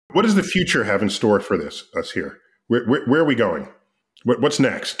What does the future have in store for us here? Where are we going? What's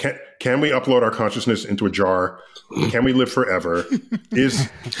next? Can we upload our consciousness into a jar? Can we live forever?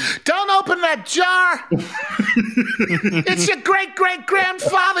 Don't open that jar! It's your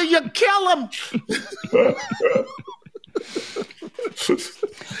great-great-grandfather! You kill him!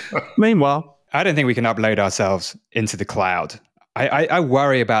 Meanwhile, I don't think we can upload ourselves into the cloud. I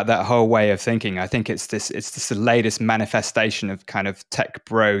worry about that whole way of thinking. I think it's the latest manifestation of kind of tech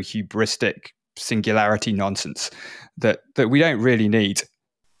bro hubristic singularity nonsense that we don't really need.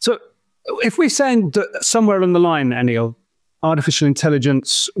 So if we're saying that somewhere along the line, Anil, artificial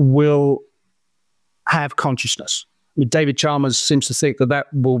intelligence will have consciousness. I mean, David Chalmers seems to think that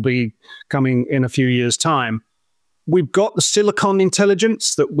will be coming in a few years' time. We've got the silicon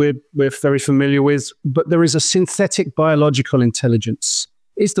intelligence that we're very familiar with, but there is a synthetic biological intelligence.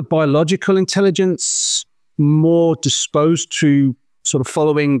 Is the biological intelligence more disposed to sort of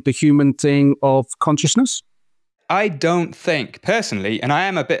following the human thing of consciousness? I don't think, personally, and I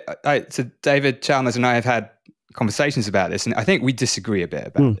am a bit, so David Chalmers and I have had conversations about this, and I think we disagree a bit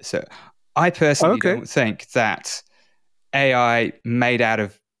about this. So I personally don't think that AI made out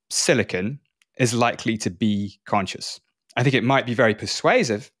of silicon is likely to be conscious. I think it might be very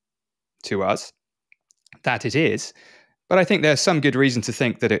persuasive to us that it is, but I think there's some good reason to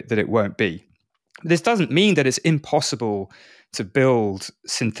think that it won't be. This doesn't mean that it's impossible to build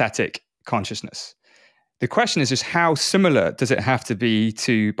synthetic consciousness. The question is just how similar does it have to be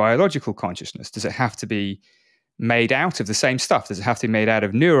to biological consciousness? Does it have to be made out of the same stuff? Does it have to be made out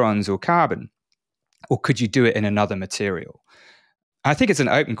of neurons or carbon? Or could you do it in another material? I think it's an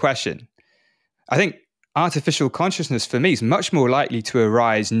open question. I think artificial consciousness for me is much more likely to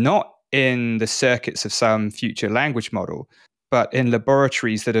arise not in the circuits of some future language model, but in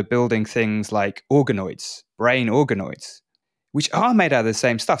laboratories that are building things like organoids, brain organoids, which are made out of the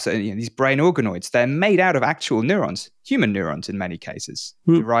same stuff. So these brain organoids, they're made out of actual neurons, human neurons in many cases,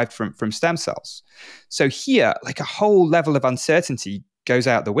 derived from stem cells. So here, like a whole level of uncertainty goes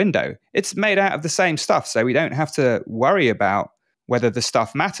out the window. It's made out of the same stuff, so we don't have to worry about whether the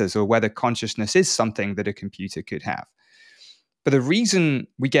stuff matters or whether consciousness is something that a computer could have. But the reason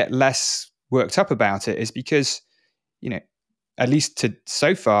we get less worked up about it is because, at least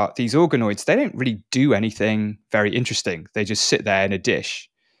so far, these organoids, they don't really do anything very interesting. They just sit there in a dish.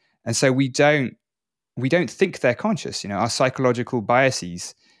 And so we don't think they're conscious. Our psychological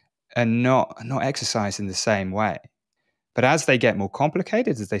biases are not exercised in the same way. But as they get more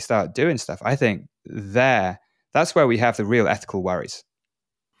complicated, as they start doing stuff, I think that's where we have the real ethical worries.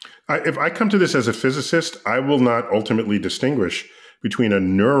 If I come to this as a physicist, I will not ultimately distinguish between a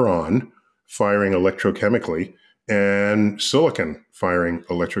neuron firing electrochemically and silicon firing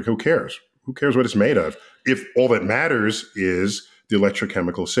electric. Who cares? Who cares what it's made of? If all that matters is the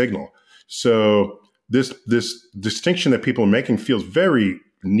electrochemical signal. So this distinction that people are making feels very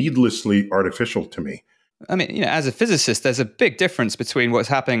needlessly artificial to me. I mean, as a physicist, there's a big difference between what's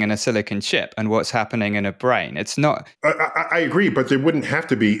happening in a silicon chip and what's happening in a brain. It's not. I agree, but there wouldn't have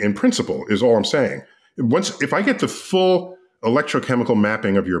to be in principle, is all I'm saying. If I get the full electrochemical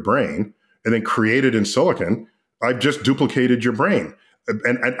mapping of your brain and then create it in silicon, I've just duplicated your brain.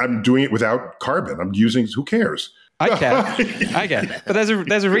 And I'm doing it without carbon. I'm using, who cares? I care. But there's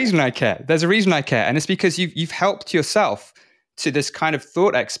a reason I care. There's a reason I care. And it's because you've helped yourself to this kind of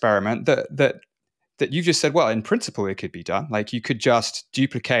thought experiment that you've just said, well, in principle, it could be done. Like you could just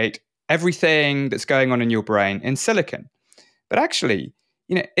duplicate everything that's going on in your brain in silicon. But actually,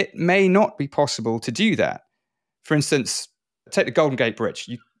 it may not be possible to do that. For instance, take the Golden Gate Bridge.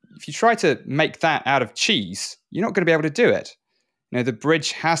 If you try to make that out of cheese, you're not going to be able to do it. The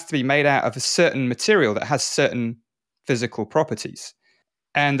bridge has to be made out of a certain material that has certain physical properties.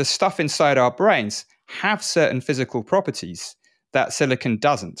 And the stuff inside our brains have certain physical properties that silicon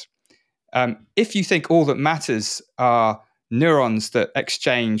doesn't. If you think all that matters are neurons that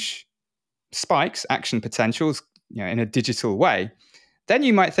exchange spikes, action potentials, in a digital way, then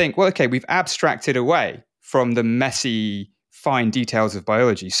you might think, well, okay, we've abstracted away from the messy, fine details of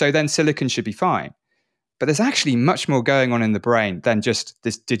biology. So then silicon should be fine. But there's actually much more going on in the brain than just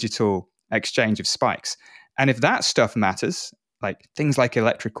this digital exchange of spikes. And if that stuff matters, like things like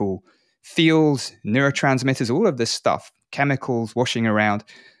electrical fields, neurotransmitters, all of this stuff, chemicals washing around,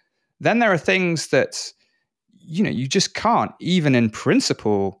 then there are things that, you just can't, even in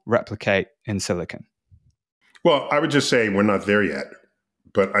principle, replicate in silicon. Well, I would just say we're not there yet,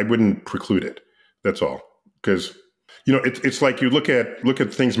 but I wouldn't preclude it. That's all. Because, it's like you look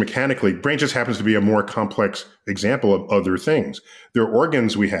at things mechanically. Brain just happens to be a more complex example of other things. There are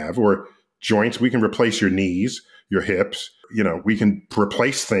organs we have, or joints. We can replace your knees. your hips. We can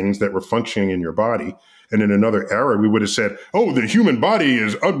replace things that were functioning in your body. And in another era, we would have said, "Oh, the human body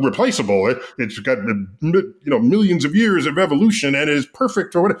is unreplaceable. It's got millions of years of evolution and is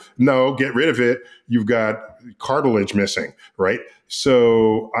perfect." Or whatever. No, get rid of it. You've got cartilage missing, right?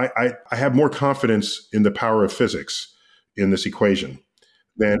 So I have more confidence in the power of physics in this equation.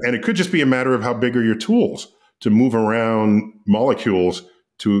 And it could just be a matter of how big are your tools to move around molecules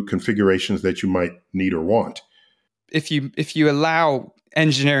to configurations that you might need or want. If you allow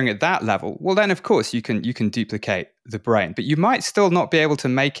engineering at that level, well, then of course you can duplicate the brain, but you might still not be able to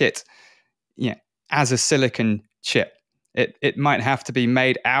make it, as a silicon chip. It might have to be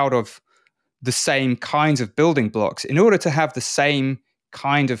made out of the same kinds of building blocks in order to have the same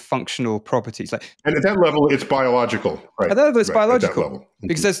kind of functional properties. And at that level, it's biological, right? At that level, it's biological. At that level. Mm-hmm.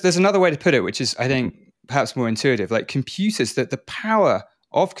 Because there's another way to put it, which is, I think, perhaps more intuitive. Like computers, that the power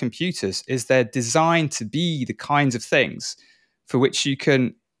of computers is they're designed to be the kinds of things for which you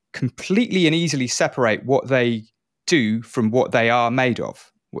can completely and easily separate what they do from what they are made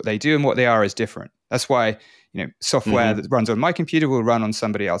of. What they do and what they are is different. That's why, software that runs on my computer will run on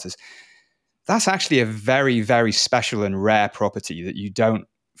somebody else's. That's actually a very, very special and rare property that you don't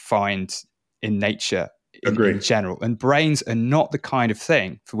find in nature in general. And brains are not the kind of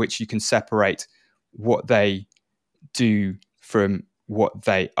thing for which you can separate what they do from what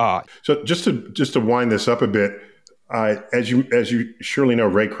they are. So just to wind this up a bit, as you surely know,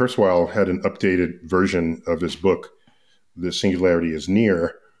 Ray Kurzweil had an updated version of his book, "The Singularity is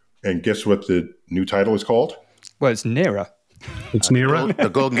Near," and guess what the new title is called? Well, it's nearer. It's nearer. The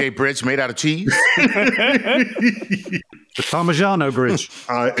Golden Gate Bridge made out of cheese. The Parmigiano Bridge.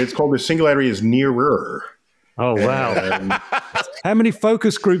 It's called "The Singularity is Nearer." Oh, wow. How many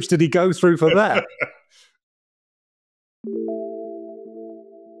focus groups did he go through for that?